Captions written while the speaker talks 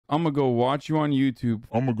I'm gonna go watch you on YouTube.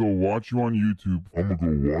 I'm gonna go watch you on YouTube. I'm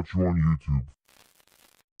gonna go watch you on YouTube.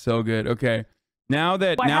 So good. Okay. Now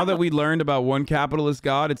that we learned about one capitalist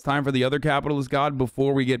god, it's time for the other capitalist god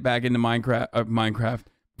before we get back into Minecraft.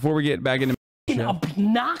 Before we get back into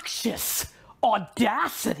obnoxious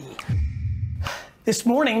audacity. This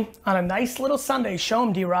morning on a nice little Sunday, show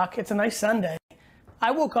him D-Rock, it's a nice Sunday.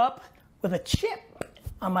 I woke up with a chip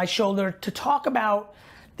on my shoulder to talk about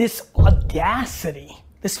this audacity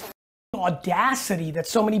that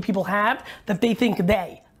so many people have, that they think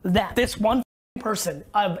that this one person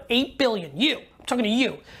of 8 billion, I'm talking to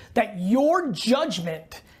you, that your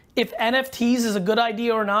judgment if NFTs is a good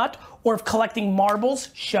idea or not, or if collecting marbles,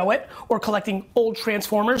 show it, or collecting old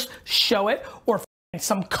Transformers, show it, or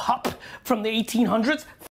some cup from the 1800s,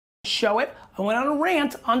 show it. I went on a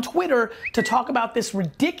rant on Twitter to talk about this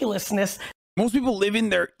ridiculousness. Most people live in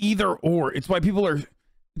their either or. It's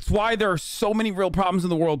why there are so many real problems in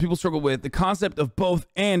the world people struggle with. The concept of both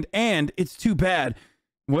and it's too bad.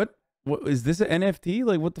 What is this, an NFT?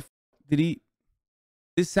 Like, what the did he?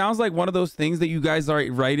 This sounds like one of those things that you guys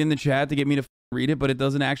write in the chat to get me to read it, but it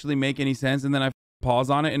doesn't actually make any sense. And then I pause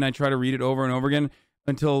on it and I try to read it over and over again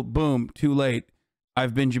until boom, too late.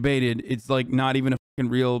 I've been debated. It's like not even a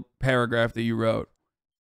fucking real paragraph that you wrote.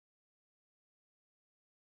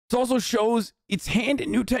 It also shows its hand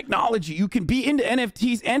in new technology. You can be into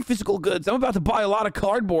NFTs and physical goods. I'm about to buy a lot of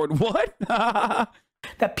cardboard. What?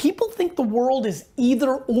 That people think the world is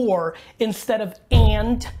either or instead of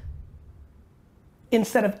and.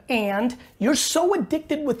 You're so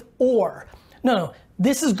addicted with or. No,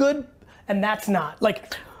 this is good and that's not.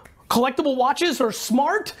 Like, collectible watches are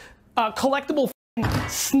smart, collectible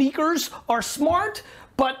sneakers are smart,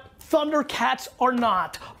 but Thundercats are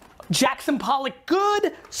not. Jackson Pollock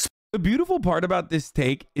good. The beautiful part about this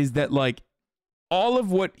take is that, like, all of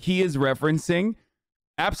what he is referencing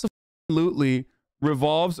absolutely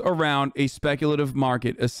revolves around a speculative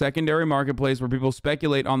market, a secondary marketplace where people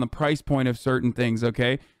speculate on the price point of certain things,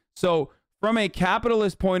 okay? So from a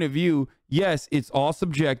capitalist point of view, yes, it's all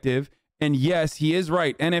subjective, and yes, he is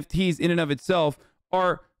right. NFTs in and of itself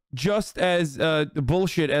are just as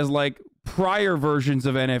bullshit as like prior versions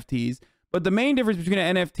of NFTs. But the main difference between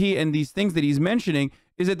an NFT and these things that he's mentioning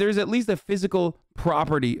is that there's at least a physical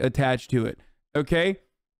property attached to it, okay?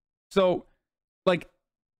 So, like,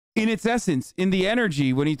 in its essence, in the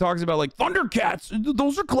energy, when he talks about like Thundercats,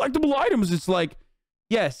 those are collectible items. It's like,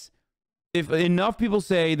 yes, if enough people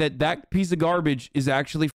say that that piece of garbage is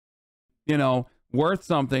actually, you know, worth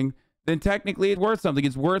something, then technically it's worth something.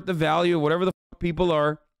 It's worth the value of whatever the people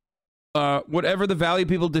are, whatever the value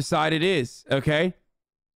people decide it is. Okay,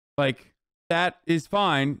 like that is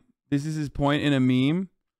fine. This is his point in a meme.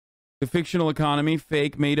 The fictional economy,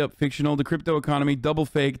 fake, made up, fictional. The crypto economy, double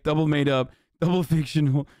fake, double made up, double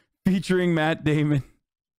fictional. Featuring Matt Damon.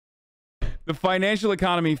 The financial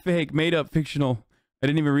economy, fake, made up, fictional. I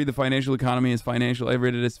didn't even read the financial economy as financial. I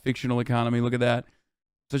read it as fictional economy. Look at that.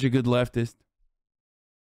 Such a good leftist.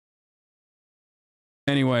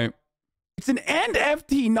 Anyway, it's an and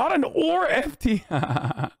FT, not an or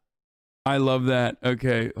FT. I love that.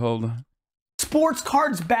 Okay, hold on. Sports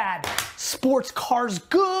cards bad. Sports cars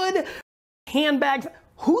good. Handbags.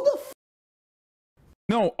 Who the f?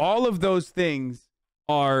 No, all of those things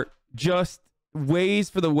are just ways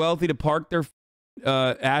for the wealthy to park their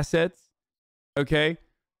assets. Okay,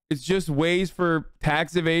 it's just ways for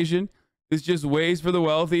tax evasion. It's just ways for the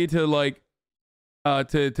wealthy to like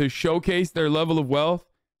to showcase their level of wealth.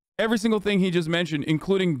 Every single thing he just mentioned,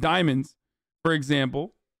 including diamonds, for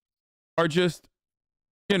example, are just,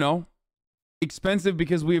 you know, expensive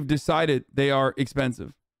because we have decided they are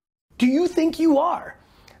expensive. Do you think you are?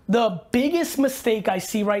 The biggest mistake I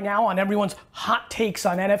see right now on everyone's hot takes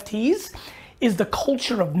on NFTs is the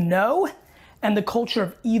culture of no and the culture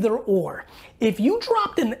of either or. If you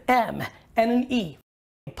dropped an M and an E,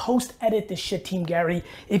 post-edit this shit, Team Gary.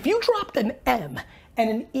 If you dropped an M and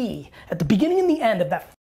an E at the beginning and the end of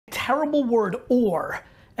that terrible word or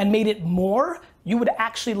and made it more, you would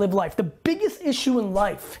actually live life. The biggest issue in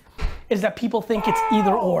life is that people think it's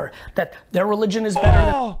either or, that their religion is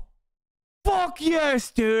better than... Fuck yes,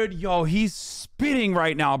 dude. Yo, he's spitting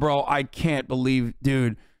right now, bro. I can't believe,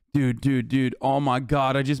 dude. Oh my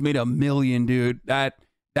God, I just made $1 million, dude. That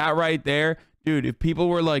right there, dude. If people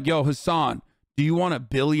were like, yo, Hasan, do you want $1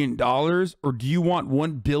 billion or do you want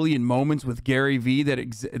 1 billion moments with GaryVee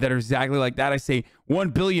that are exactly like that? I say 1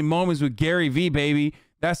 billion moments with GaryVee, baby.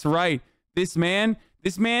 That's right. This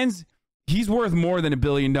man's, he's worth more than $1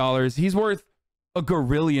 billion. He's worth $1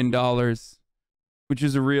 gorillion, which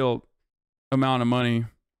is a real amount of money.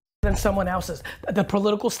 than someone else's, that their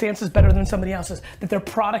political stance is better than somebody else's, that their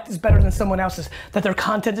product is better than someone else's, that their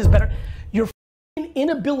content is better. Your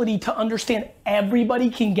inability to understand everybody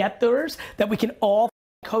can get theirs, that we can all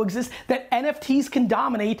coexist, that NFTs can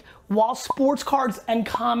dominate while sports cards and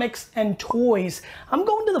comics and toys. I'm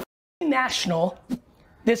going to the National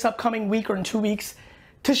this upcoming week or in 2 weeks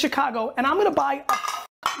to Chicago, and I'm gonna buy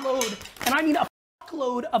a load, and I mean a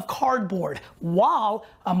load of cardboard, while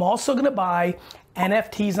I'm also gonna buy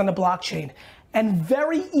NFTs on the blockchain. And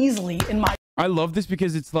very easily in my... I love this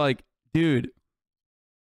because it's like, dude,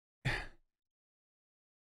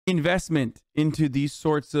 investment into these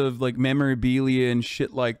sorts of like memorabilia and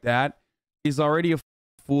shit like that is already a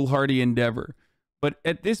foolhardy endeavor. But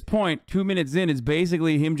at this point, 2 minutes in, it's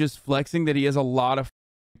basically him just flexing that he has a lot of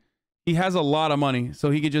money,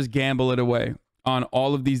 so he could just gamble it away on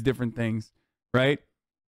all of these different things, right?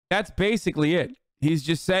 That's basically it. He's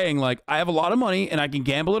just saying, like, I have a lot of money and I can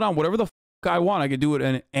gamble it on whatever the fuck I want. I can do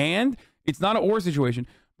it. And it's not an or situation.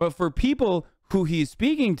 But for people who he's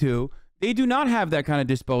speaking to, they do not have that kind of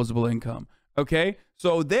disposable income. Okay.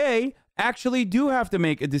 So they actually do have to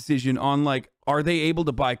make a decision on, like, are they able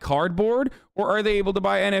to buy cardboard or are they able to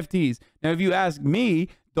buy NFTs? Now, if you ask me,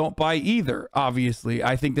 don't buy either. Obviously,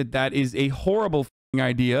 I think that that is a horrible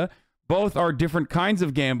idea. Both are different kinds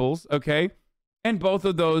of gambles. Okay. And both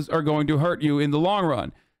of those are going to hurt you in the long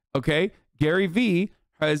run. Okay. GaryVee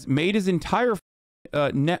has made his entire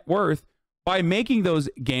net worth by making those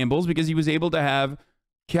gambles because he was able to have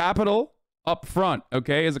capital up front.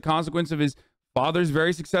 Okay. As a consequence of his father's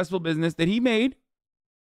very successful business that he made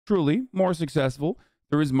truly more successful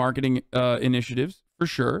through his marketing initiatives, for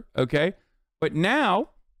sure. Okay. But now,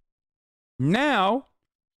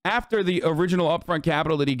 after the original upfront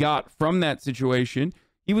capital that he got from that situation,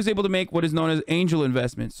 he was able to make what is known as angel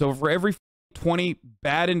investments. So for every 20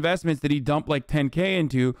 bad investments that he dumped like 10K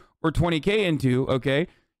into or 20K into, okay,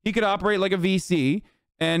 he could operate like a VC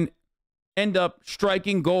and end up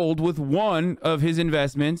striking gold with one of his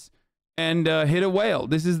investments and hit a whale.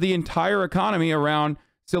 This is the entire economy around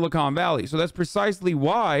Silicon Valley. So that's precisely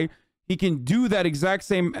why he can do that exact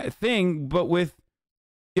same thing, but with,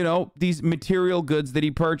 you know, these material goods that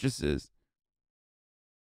he purchases.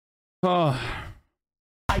 Oh.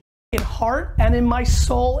 In heart and in my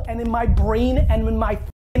soul and in my brain and in my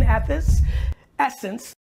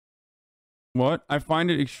essence. What? I find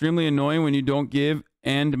it extremely annoying when you don't give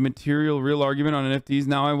and material real argument on NFTs.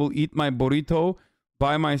 Now I will eat my burrito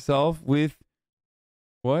by myself with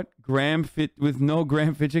what? With no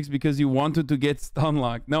gram fit chicks because you wanted to get stun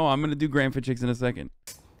locked. No, I'm gonna do gram fit chicks in a second.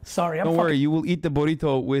 Sorry, don't worry, you will eat the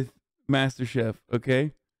burrito with Master Chef,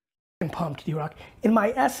 okay? Pumped, D-Rock. In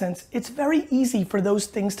my essence, it's very easy for those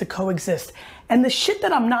things to coexist. And the shit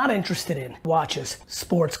that I'm not interested in, watches,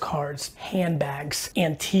 sports cards, handbags,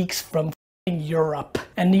 antiques from Europe,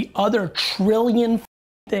 and the other trillion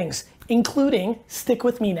things, including, stick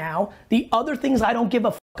with me now, the other things I don't give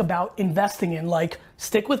a fuck about investing in, like,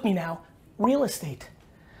 stick with me now, real estate.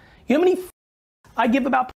 You know how many I give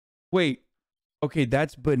about? Wait, okay,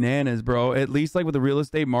 that's bananas, bro. At least like with the real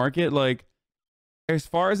estate market, like, as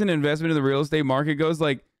far as an investment in the real estate market goes,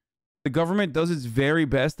 like, the government does its very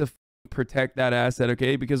best to protect that asset,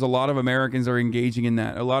 okay? Because a lot of Americans are engaging in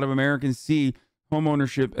that. A lot of Americans see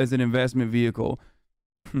homeownership as an investment vehicle.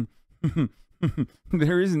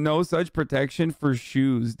 There is no such protection for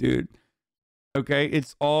shoes, dude. Okay?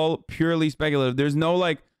 It's all purely speculative. There's no,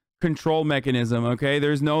 like, control mechanism, okay?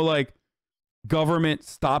 There's no, like, government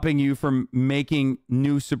stopping you from making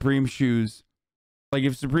new Supreme shoes. Like,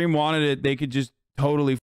 if Supreme wanted it, they could just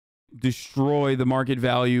totally destroy the market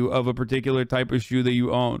value of a particular type of shoe that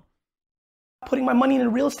you own. Putting my money into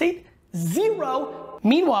real estate? Zero.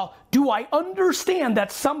 Meanwhile, do I understand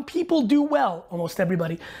that some people do well? Almost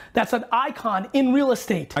everybody. That's an icon in real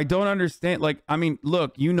estate. I don't understand. Like, I mean,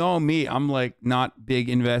 look, you know me. I'm like not big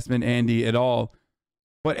investment Andy at all.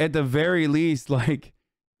 But at the very least, like,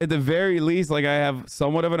 I have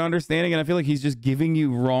somewhat of an understanding, and I feel like he's just giving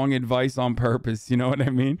you wrong advice on purpose. You know what I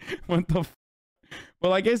mean? What the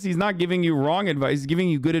Well, I guess he's not giving you wrong advice. He's giving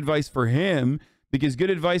you good advice for him, because good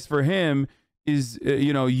advice for him is,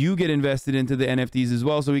 you know, you get invested into the NFTs as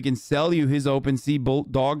well, so he can sell you his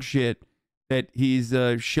OpenSea dog shit that he's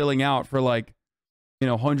shilling out for, like, you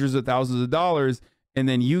know, hundreds of thousands of dollars, and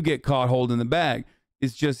then you get caught holding the bag.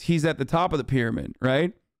 It's just he's at the top of the pyramid,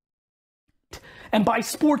 right? And buy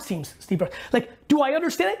sports teams, Steve. Like, do I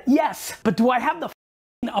understand it? Yes. But do I have the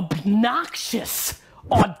obnoxious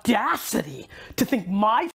audacity to think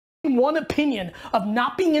my one opinion of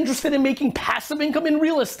not being interested in making passive income in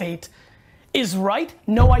real estate is right?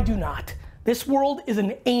 No, I do not. This world is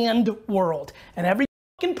an and world. And every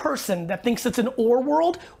fucking person that thinks it's an or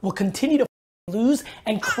world will continue to lose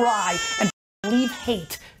and cry and leave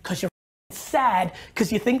hate because you're sad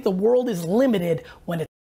because you think the world is limited when it's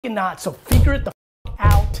not. So figure it the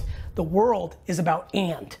out. The world is about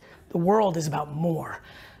and. The world is about more.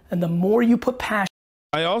 And the more you put passion.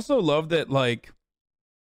 I also love that, like,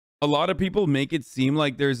 a lot of people make it seem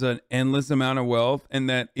like there's an endless amount of wealth and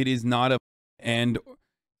that it is not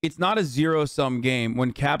it's not a zero-sum game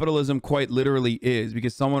when capitalism quite literally is,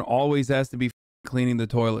 because someone always has to be cleaning the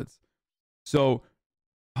toilets. So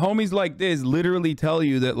homies like this literally tell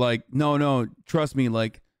you that, like, no, trust me,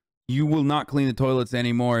 like, you will not clean the toilets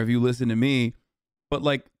anymore if you listen to me. But,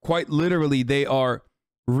 like, quite literally, they are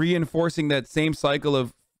reinforcing that same cycle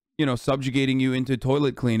of, you know, subjugating you into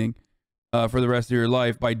toilet cleaning for the rest of your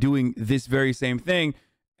life by doing this very same thing,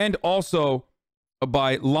 and also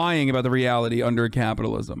by lying about the reality under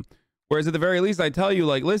capitalism. Whereas at the very least, I tell you,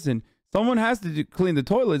 like, listen, someone has to clean the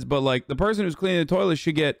toilets, but, like, the person who's cleaning the toilets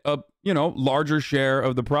should get a, you know, larger share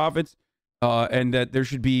of the profits, and that there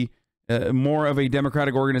should be more of a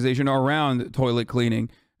democratic organization around toilet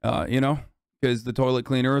cleaning, you know, because the toilet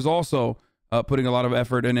cleaner is also putting a lot of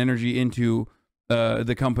effort and energy into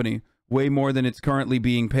the company, way more than it's currently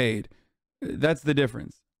being paid. That's the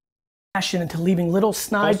difference. Passion into leaving little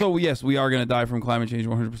snide. Also, yes, we are going to die from climate change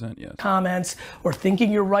 100%. Yes. Comments or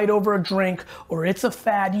thinking you're right over a drink or it's a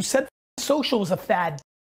fad. You said social was a fad.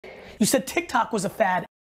 You said TikTok was a fad.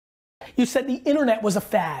 You said the internet was a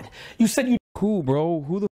fad. You said you. Cool, bro.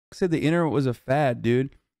 Who the fuck said the internet was a fad, dude?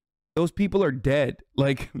 Those people are dead.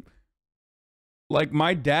 Like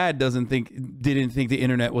my dad didn't think the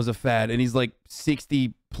internet was a fad, and he's like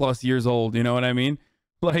 60 plus years old. You know what I mean?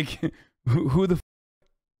 Like, who the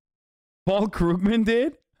Paul Krugman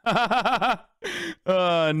did?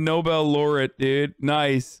 Nobel laureate, dude.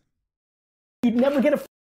 Nice. You'd never get a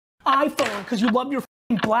iPhone because you love your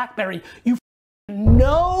BlackBerry. You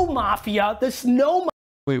no mafia. This no.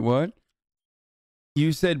 Wait, what?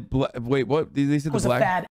 You said wait, what? They said was the black. A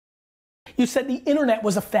fad. You said the internet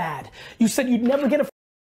was a fad. You said you'd never get a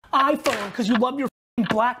iPhone because you love your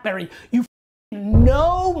BlackBerry. You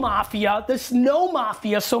no mafia. This no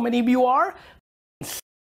mafia. So many of you are.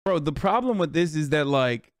 Bro, the problem with this is that,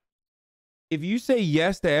 like, if you say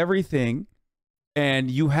yes to everything and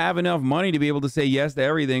you have enough money to be able to say yes to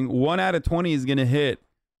everything, 1 out of 20 is going to hit.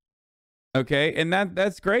 Okay? And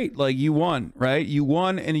that's great. Like, you won, right? You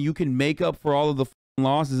won, and you can make up for all of the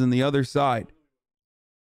losses on the other side.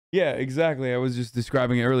 Yeah, exactly. I was just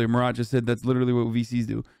describing it earlier. Murat just said that's literally what VCs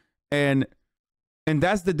do. And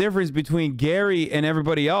that's the difference between Gary and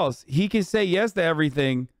everybody else. He can say yes to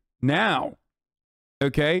everything now.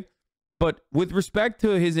 Okay? But with respect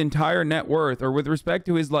to his entire net worth, or with respect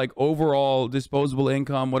to his, like, overall disposable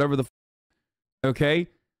income, whatever the okay?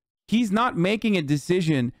 He's not making a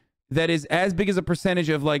decision that is as big as a percentage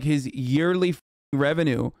of, like, his yearly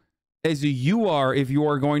revenue as you are if you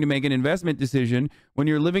are going to make an investment decision when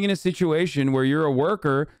you're living in a situation where you're a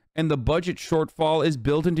worker and the budget shortfall is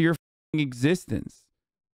built into your existence.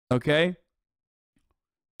 Okay?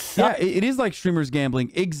 Yeah, it is like streamers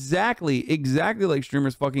gambling. Exactly like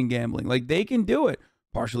streamers fucking gambling. Like, they can do it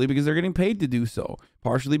partially because they're getting paid to do so,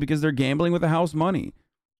 partially because they're gambling with the house money.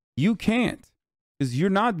 You can't, because you're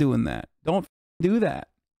not doing that. Don't do that.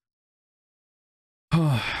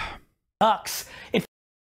 Sucks. It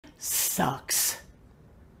sucks.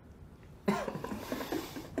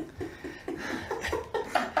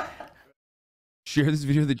 Share this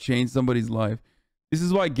video that changed somebody's life. This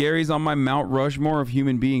is why Gary's on my Mount Rushmore of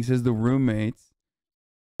human beings, says the roommates.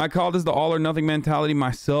 I call this the all or nothing mentality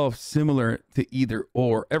myself, similar to either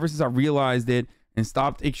or. Ever since I realized it and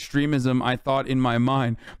stopped extremism, I thought in my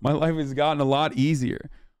mind, my life has gotten a lot easier.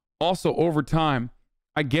 Also, over time,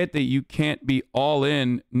 I get that you can't be all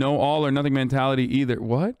in, no all or nothing mentality either.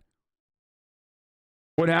 What?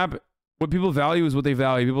 What happened? What people value is what they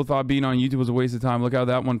value. People thought being on YouTube was a waste of time. Look how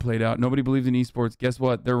that one played out. Nobody believed in esports. Guess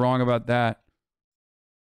what? They're wrong about that.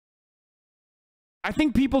 I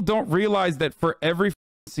think people don't realize that for every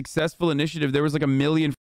successful initiative, there was like a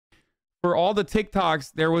million. For all the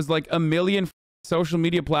TikToks, there was like a million social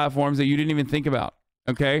media platforms that you didn't even think about.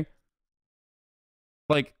 Okay?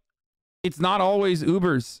 Like, it's not always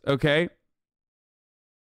Ubers. Okay?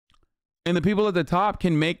 And the people at the top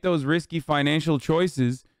can make those risky financial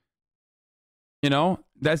choices. You know,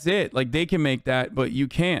 that's it. Like, they can make that, but you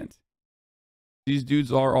can't. These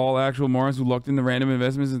dudes are all actual morons who lucked into random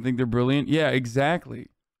investments and think they're brilliant. Yeah, exactly.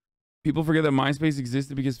 People forget that MySpace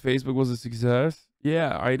existed because Facebook was a success.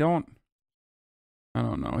 Yeah, I don't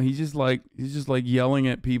know. He's just like yelling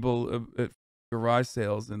at people at garage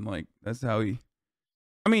sales, and like that's how he.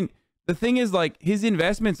 I mean, the thing is, like, his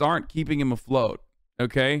investments aren't keeping him afloat.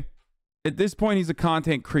 Okay. At this point, he's a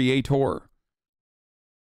content creator.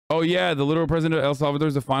 Oh yeah, the literal president of El Salvador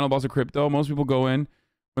is the final boss of crypto. Most people go in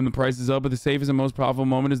when the price is up, but the safest and most profitable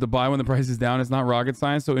moment is to buy when the price is down. It's not rocket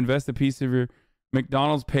science. So invest a piece of your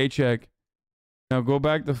McDonald's paycheck. Now go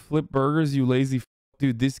back to flip burgers, you lazy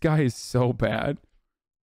dude. This guy is so bad.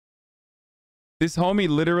 This homie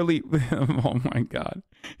literally, oh my God.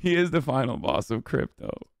 He is the final boss of crypto.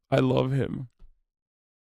 I love him.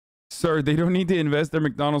 Sir, they don't need to invest their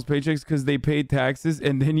McDonald's paychecks because they paid taxes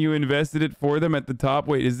and then you invested it for them at the top.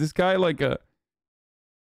 Wait, is this guy like a...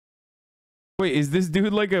 Wait, is this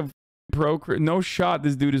dude like a pro... No shot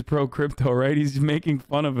this dude is pro crypto, right? He's making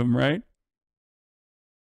fun of him, right?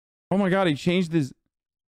 Oh my God, he changed his...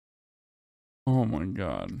 Oh my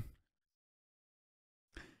God.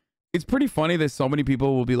 It's pretty funny that so many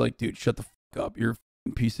people will be like, dude, shut the fuck up. You're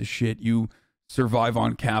a piece of shit. You survive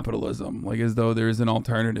on capitalism. Like as though there is an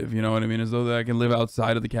alternative, you know what I mean? As though that I can live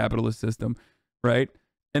outside of the capitalist system, right?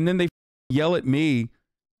 And then they yell at me.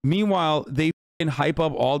 Meanwhile, they hype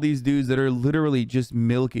up all these dudes that are literally just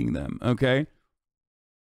milking them, okay?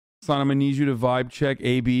 Son, I'm gonna need you to vibe check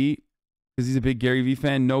AB because he's a big GaryVee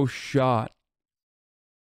fan. No shot.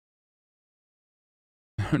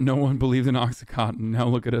 No one believed in Oxycontin. Now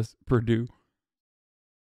look at us, Purdue.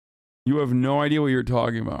 You have no idea what you're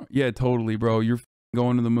talking about. Yeah, totally, bro. You're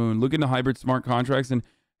going to the moon. Look into hybrid smart contracts and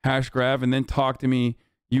Hashgraph and then talk to me,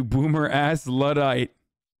 you boomer ass Luddite.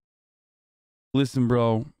 Listen,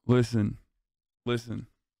 bro. Listen. Listen.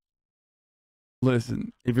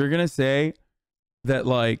 Listen. If you're going to say that,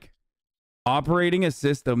 like, operating a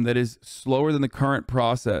system that is slower than the current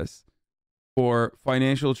process for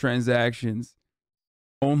financial transactions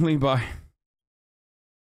only by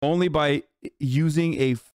using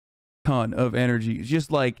a ton of energy,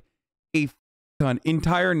 just like a ton,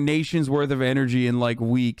 entire nation's worth of energy in like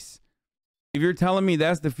weeks. If you're telling me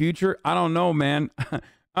that's the future, I don't know, man. I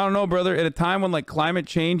don't know, brother. At a time when like climate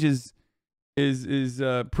change is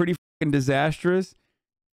pretty fucking disastrous,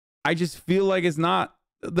 I just feel like it's not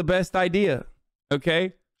the best idea.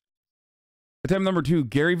 Okay. Attempt number 2.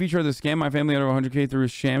 GaryVee tried to scam my family out of 100K through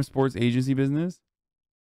his sham sports agency business.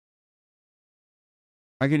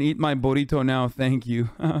 I can eat my burrito now, thank you.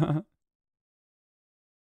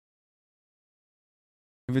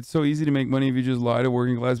 If it's so easy to make money if you just lie to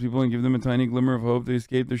working class people and give them a tiny glimmer of hope to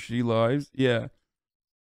escape their shitty lives, yeah.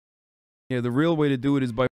 Yeah, the real way to do it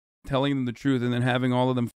is by telling them the truth and then having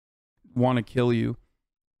all of them want to kill you.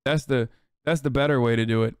 That's the better way to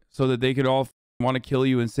do it, so that they could all want to kill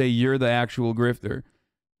you and say you're the actual grifter.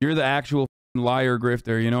 You're the actual liar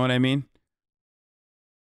grifter, you know what I mean?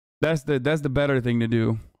 That's the better thing to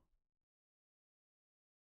do.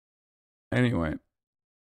 Anyway.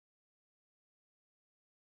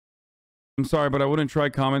 I'm sorry, but I wouldn't try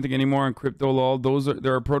commenting anymore on crypto law.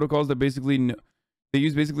 There are protocols that basically they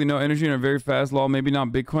use basically no energy and are very fast law. Maybe not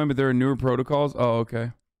Bitcoin, but there are newer protocols. Oh,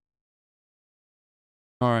 okay.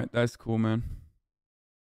 All right, that's cool, man.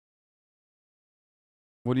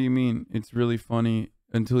 What do you mean? It's really funny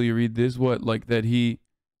until you read this. What, like that Nayib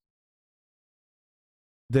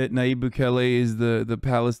Bukele is the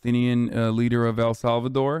Palestinian leader of El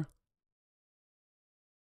Salvador?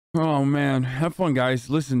 Oh man, have fun, guys.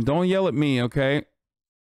 Listen, don't yell at me, okay?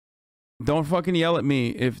 Don't fucking yell at me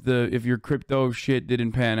if your crypto shit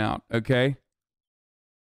didn't pan out, okay?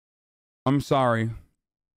 I'm sorry.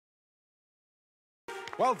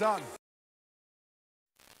 Well done.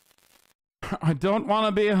 I don't want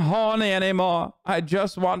to be horny anymore. I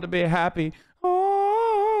just want to be happy.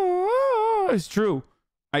 Oh, it's true.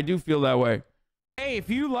 I do feel that way. Hey, if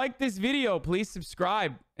you like this video, please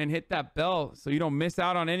subscribe and hit that bell so you don't miss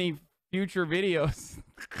out on any future videos.